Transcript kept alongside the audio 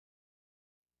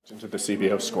into the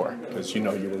CBO score because you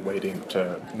know you were waiting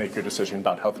to make your decision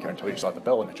about healthcare until you saw the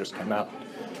bill and it just came out.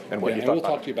 And what you and thought we'll about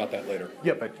talk it. to you about that later.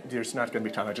 Yeah, but there's not going to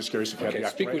be time. I'm just curious if you have Okay, the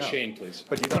speak right with now. Shane, please.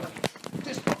 But you don't. I'm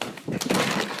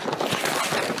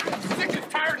sick and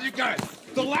tired of you guys.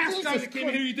 The last guy that came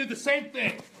in here, you did the same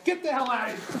thing. Get the hell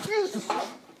out of here.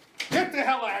 Get the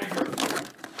hell out of here.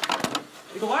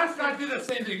 The last guy did the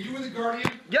same thing. You were the guardian.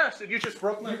 Yes, and you just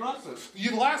broke my glasses.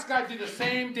 The last guy did the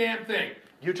same damn thing.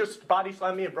 You just body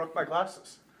slammed me and broke my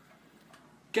glasses.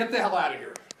 Get the hell out of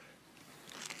here.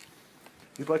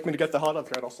 If you'd like me to get the hell out of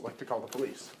here, I'd also like to call the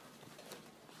police.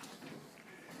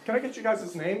 Can I get you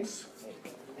guys' names?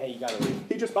 Hey, you gotta leave.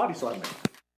 He just body slammed me.